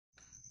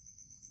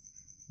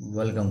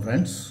Welcome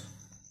friends.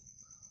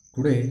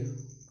 Today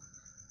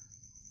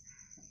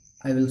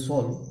I will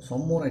solve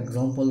some more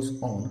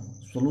examples on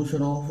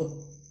solution of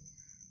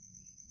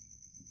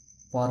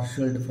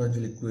partial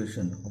differential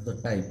equation of the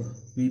type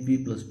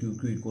Pp plus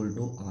Qq equal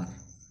to R,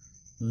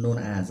 known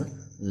as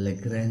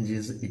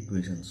Lagrange's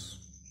equations.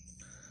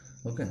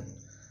 Okay,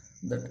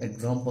 that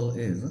example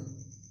is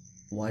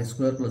y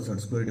square plus z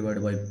square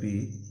divided by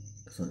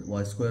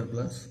y square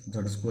plus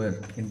z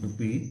square into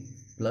p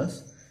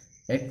plus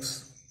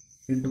x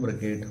into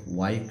bracket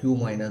yq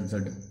minus z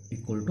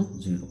equal to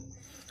 0.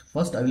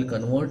 First I will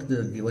convert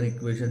the given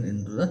equation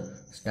into the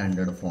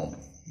standard form,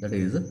 that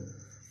is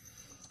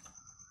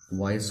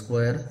y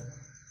square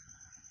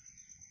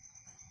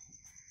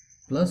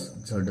plus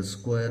z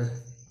square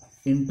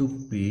into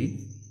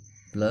p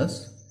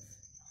plus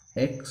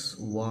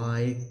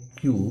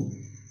xyq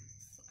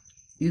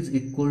is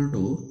equal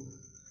to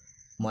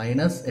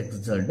minus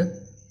xz.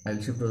 I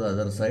will shift to the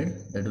other side,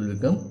 that will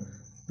become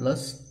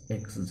plus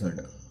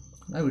xz.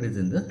 Now it is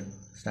in the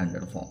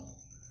standard form.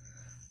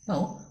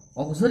 Now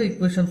auxiliary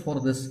equation for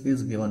this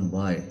is given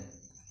by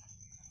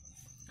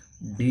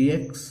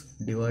dx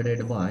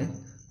divided by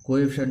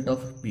coefficient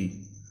of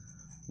p,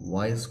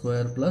 y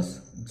square plus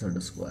z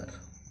square,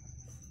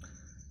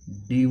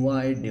 dy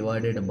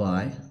divided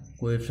by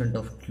coefficient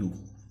of q,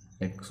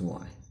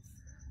 xy,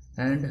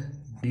 and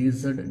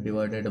dz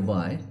divided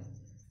by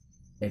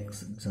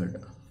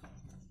xz.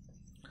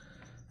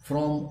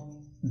 From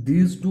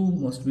these two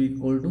must be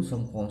equal to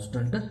some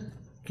constant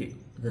k,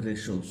 the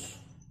ratios.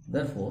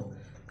 Therefore,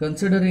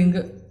 considering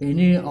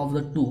any of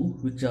the two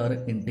which are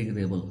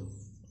integrable,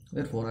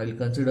 therefore I will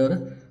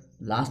consider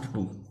last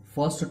two.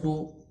 First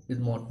two is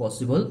not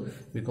possible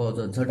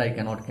because z I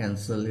cannot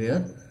cancel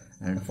here,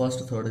 and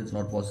first third is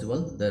not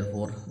possible.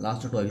 Therefore,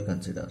 last two I will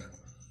consider.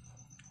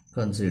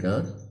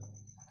 Consider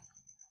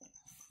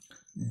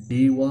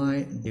dy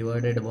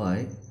divided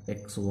by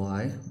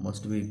xy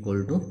must be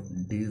equal to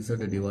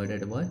dz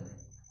divided by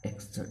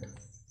xz.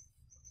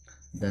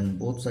 Then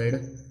both side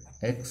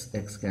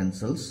x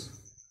cancels.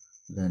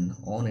 Then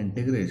on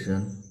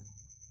integration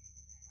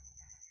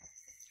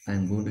I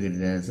am going to get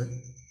it as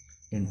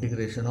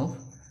integration of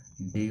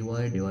dy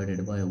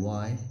divided by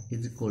y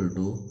is equal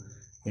to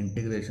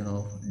integration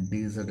of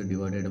dz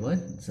divided by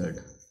z,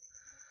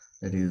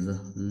 that is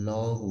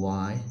log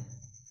y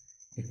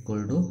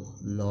equal to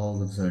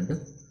log z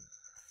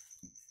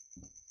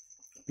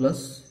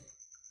plus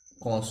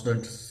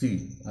constant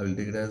c. I will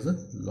take it as a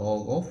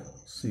log of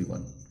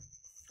c1.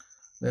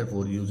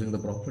 Therefore, using the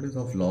properties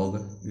of log,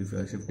 if I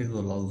am shifting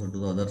the logs to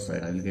the other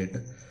side, I will get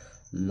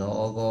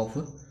log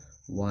of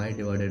y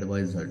divided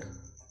by z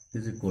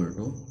is equal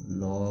to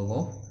log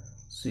of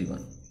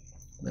c1.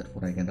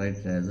 Therefore, I can write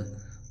it as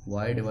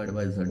y divided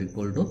by z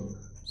equal to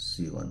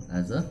c1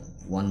 as a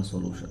one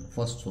solution,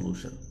 first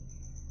solution.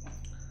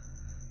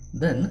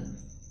 Then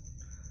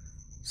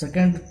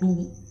second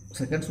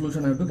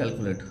solution I have to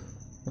calculate.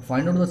 To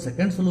find out the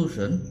second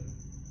solution,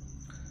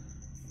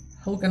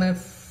 how can I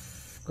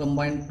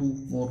combine two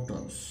more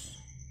terms?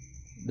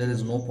 There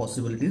is no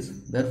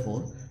possibilities.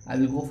 Therefore, I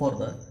will go for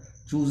the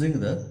choosing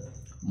the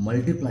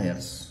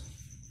multipliers.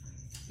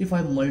 If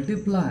I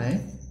multiply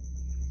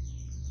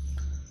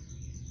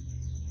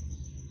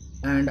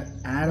and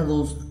add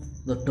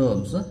the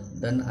terms,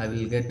 then I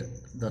will get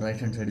the right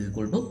hand side is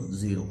equal to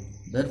 0.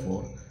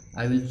 Therefore,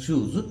 I will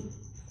choose,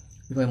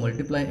 if I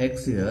multiply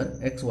x here,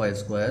 xy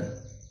square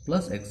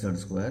plus xz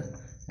square,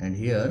 and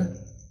here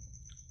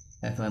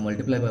if I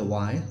multiply by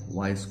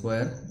y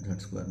square, z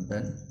square,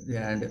 then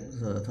and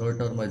the third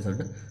term by z,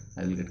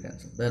 I will get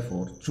cancelled.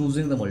 Therefore,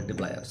 choosing the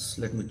multipliers,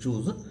 let me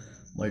choose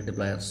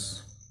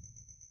multipliers.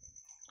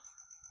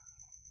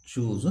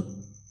 Choose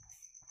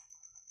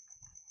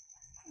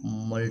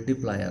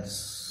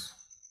multipliers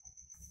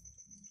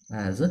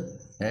as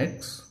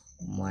x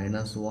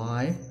minus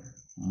y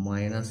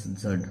minus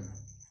z.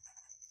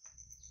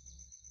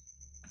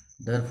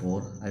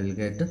 Therefore, I will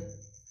get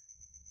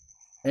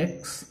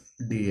x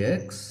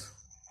dx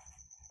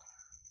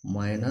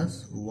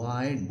minus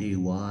y dy.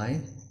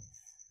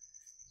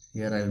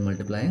 Here I will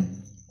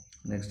multiplying.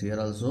 Next here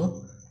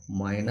also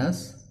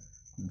minus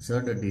z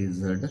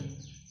dz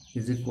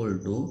is equal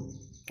to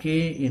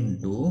k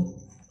into,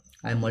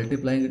 I am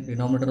multiplying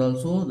denominator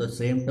also the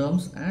same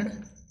terms and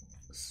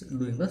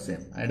doing the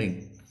same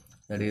adding,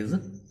 that is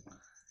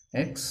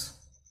x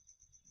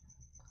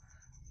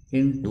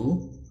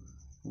into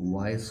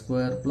y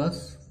square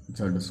plus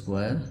z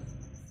square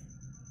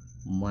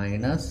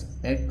minus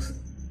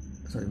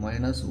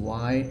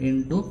y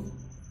into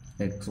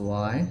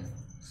xy,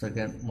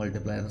 second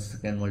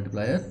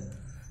multiplier,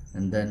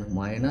 and then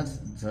minus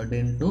z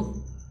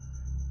into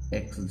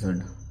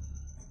xz.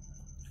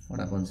 What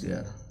happens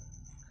here?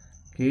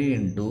 K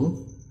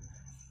into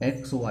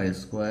xy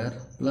square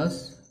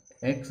plus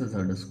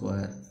xz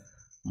square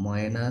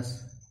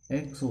minus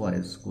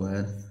xy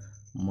square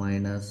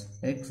minus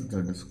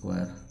xz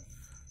square,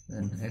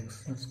 then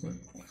x square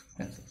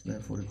cancels,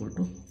 therefore equal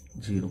to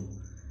 0.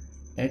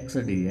 x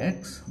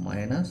dx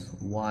minus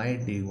y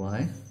dy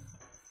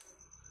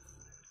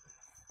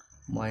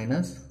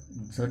minus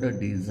z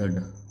dz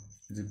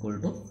is equal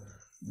to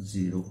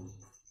 0.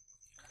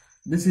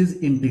 This is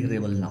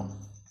integrable now.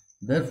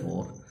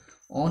 Therefore,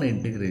 on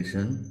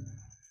integration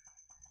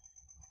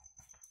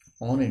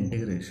I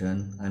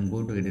am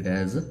going to get it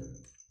as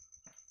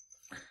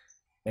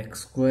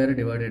x square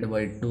divided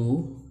by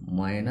 2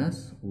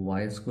 minus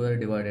y square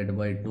divided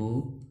by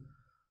 2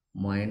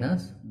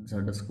 minus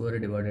z square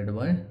divided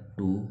by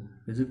 2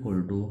 is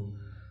equal to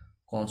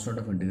constant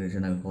of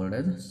integration. I will call it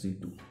as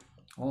C2,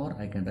 or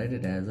I can write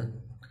it as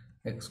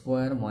x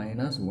square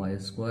minus y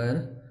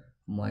square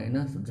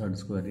minus z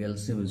square,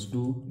 LCM is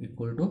 2,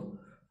 equal to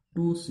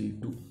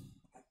 2C2.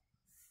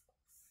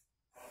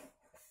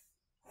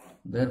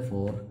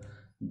 Therefore,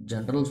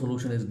 general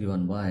solution is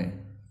given by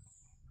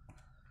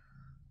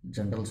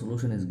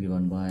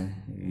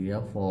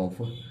f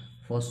of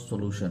first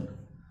solution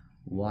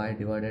y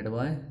divided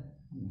by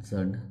z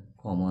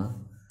comma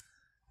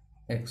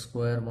x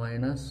square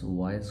minus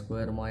y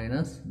square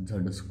minus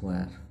z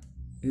square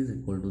is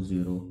equal to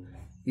 0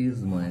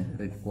 is my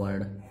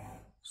required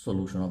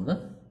solution of the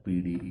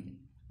PDE.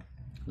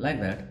 Like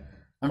that,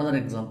 another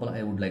example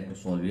I would like to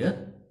solve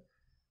here.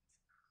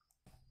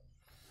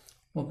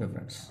 Okay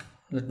friends,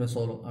 let me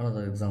solve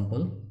another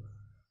example.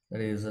 That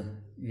is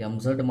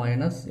mz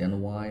minus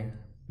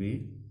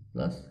nyp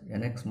plus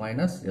nx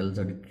minus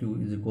lzq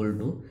is equal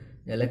to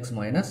lx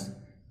minus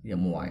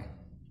my.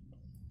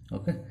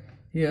 Okay,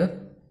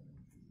 here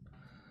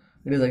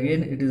it is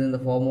in the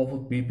form of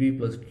pp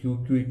plus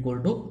qq equal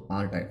to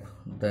r type.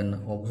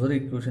 Then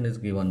auxiliary equation is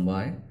given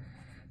by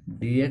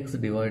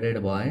dx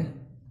divided by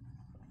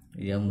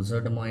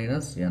mz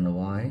minus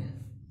ny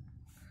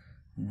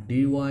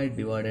dy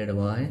divided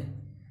by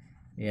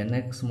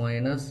nx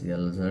minus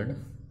lz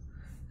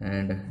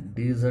and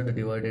dz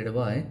divided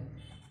by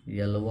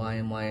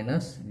ly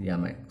minus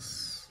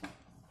mx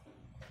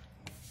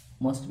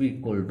must be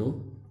equal to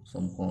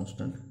some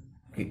constant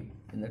k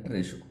in that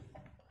ratio.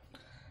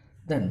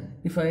 Then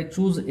if I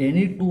choose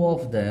any two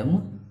of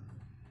them,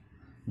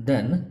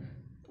 then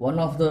one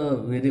of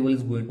the variable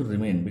is going to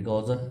remain,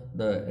 because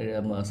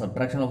the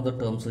subtraction of the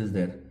terms is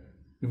there.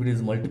 If it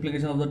is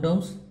multiplication of the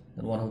terms,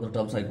 then one of the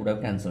terms I could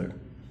have cancelled.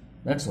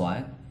 That's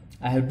why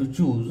I have to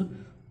choose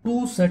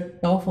two set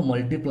of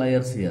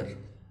multipliers here,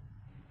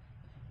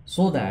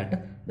 so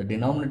that the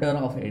denominator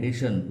of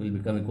addition will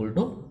become equal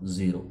to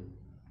 0.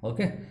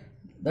 Okay,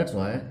 that's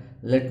why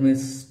let me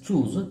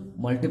choose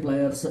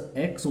multipliers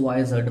x,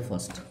 y, z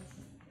first.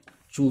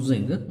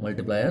 Choosing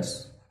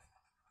multipliers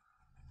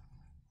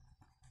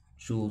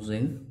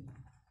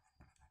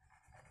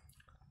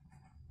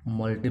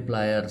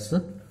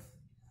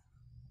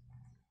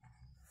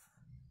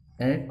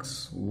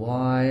x,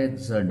 y,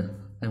 z.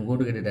 I am going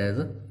to get it as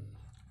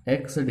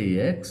x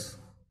dx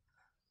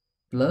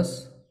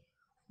plus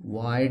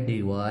y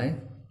dy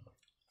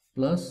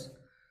plus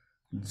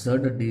z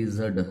dz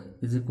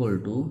is equal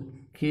to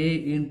k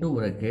into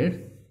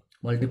bracket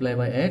multiply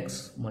by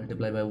x,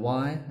 multiply by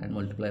y, and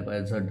multiply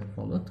by z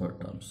from the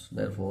third terms.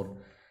 Therefore,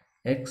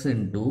 x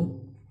into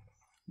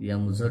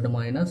mz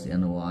minus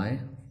ny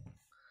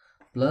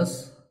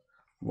plus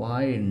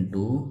y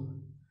into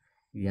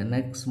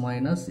nx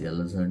minus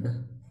lz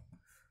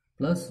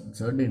plus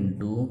z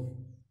into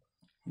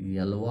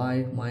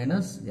ly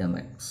minus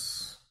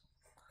mx.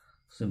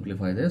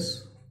 Simplify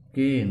this,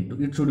 k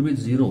into, it should be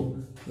 0.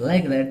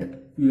 Like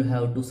that, you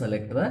have to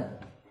select the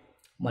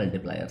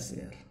multipliers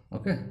here.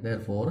 Okay,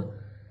 therefore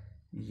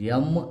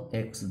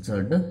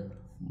mxz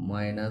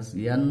minus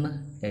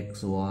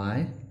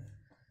nxy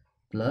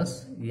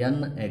plus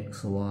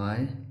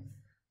nxy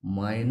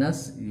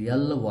minus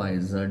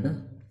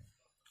lyz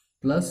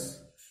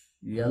plus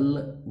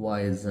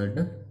lyz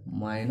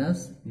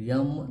minus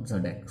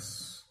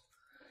mzx.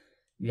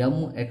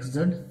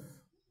 mxz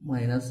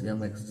minus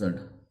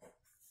mxz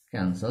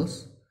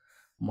cancels,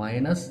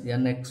 minus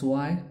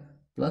nxy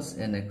plus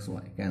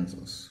nxy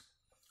cancels,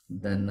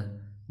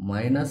 then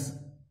minus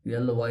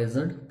lyz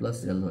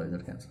plus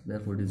lyz cancels.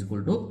 Therefore, it is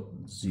equal to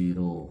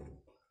 0.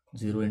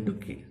 0 into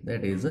k,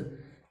 that is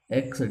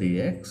x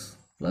dx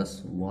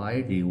plus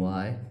y dy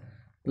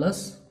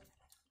plus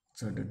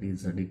z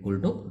dz equal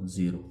to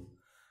 0.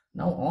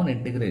 Now on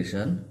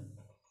integration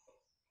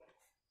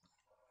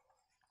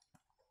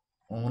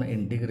I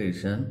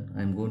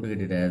am going to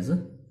get it as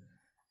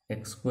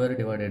x square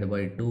divided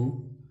by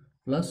 2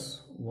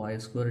 plus y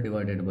square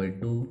divided by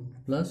 2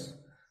 plus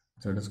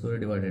z square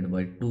divided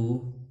by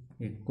 2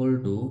 equal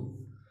to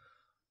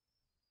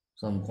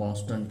some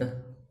constant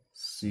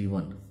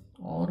c1,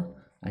 or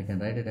I can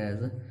write it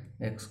as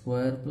x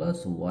square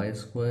plus y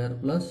square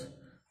plus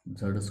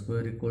z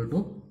square equal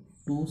to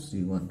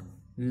 2c1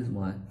 is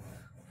my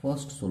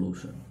first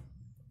solution.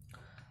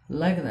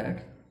 Like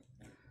that,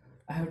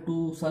 I have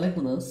to select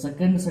the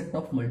second set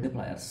of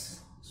multipliers,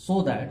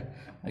 so that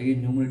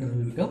again numerator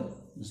will become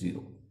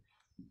 0.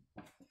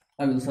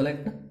 I will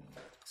select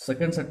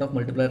second set of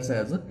multipliers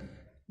as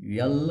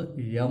L,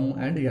 M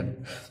and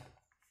N.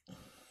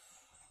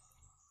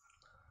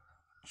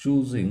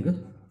 Choosing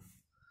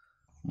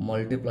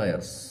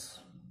multipliers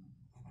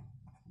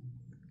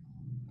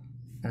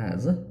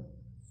as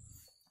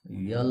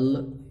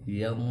LMN.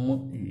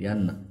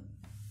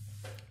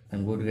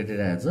 I'm going to get it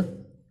as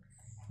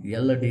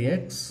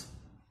LDX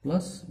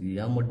plus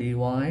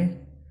MDY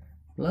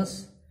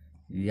plus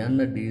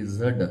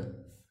NDZ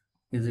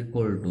is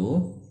equal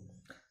to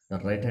the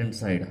right hand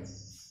side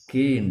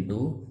K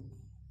into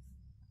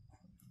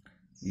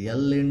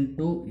L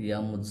into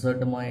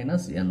MZ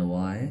minus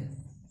NY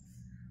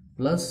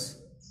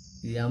plus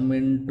M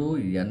into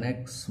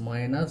NX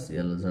minus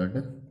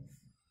LZ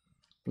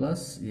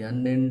plus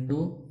N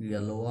into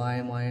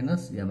Ly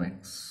minus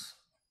MX.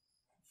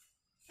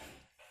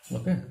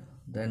 Okay,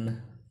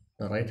 then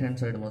the right hand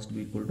side must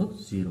be equal to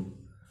 0.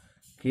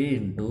 K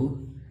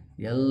into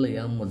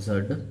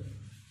LMZ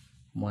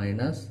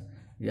minus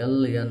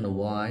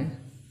LNY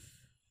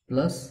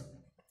plus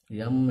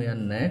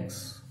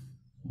MNX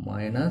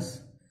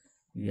minus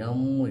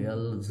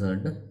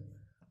MLZ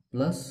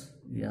plus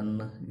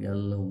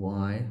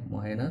NLY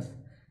minus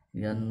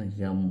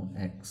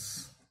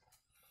NMX.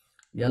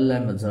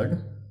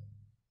 LMZ,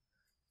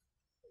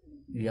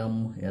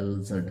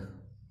 MLZ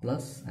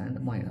plus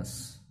and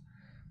minus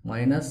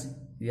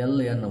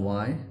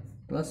LNY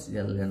plus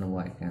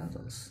LNY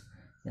cancels.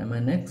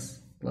 MNX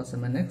plus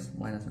MNX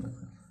minus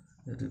MNX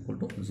is equal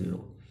to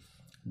 0.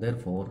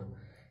 Therefore,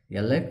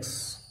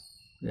 LX,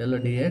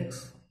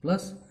 LDX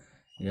plus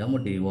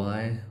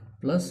MDY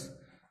plus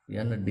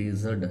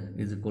NDZ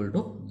is equal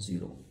to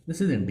 0.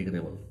 This is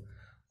integrable.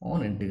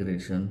 On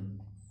integration,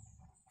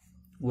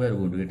 we are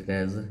going to get it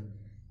as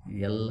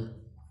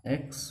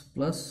LX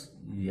plus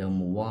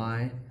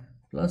MY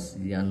plus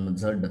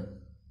NZ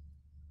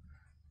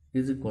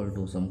is equal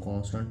to some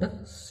constant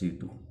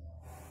C2.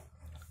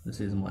 This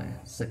is my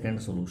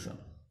second solution.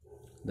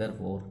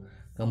 Therefore,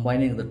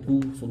 combining the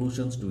two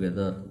solutions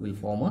together will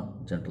form a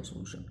general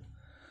solution.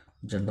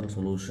 General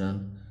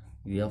solution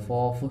f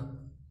of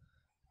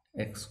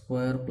x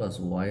square plus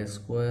y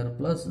square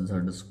plus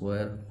z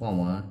square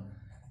comma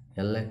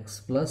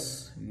lx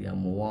plus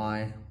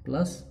my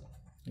plus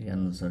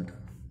nz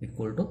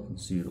equal to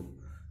 0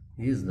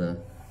 is the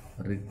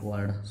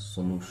required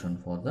solution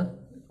for the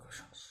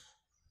equations.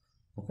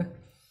 Okay,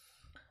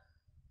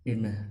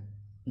 in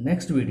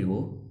next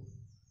video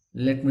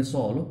let me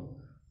solve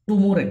two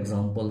more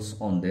examples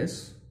on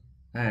this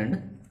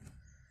and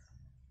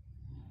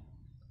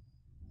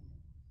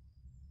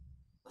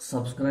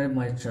subscribe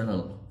my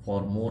channel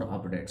for more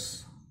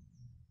updates.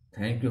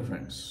 Thank you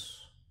friends.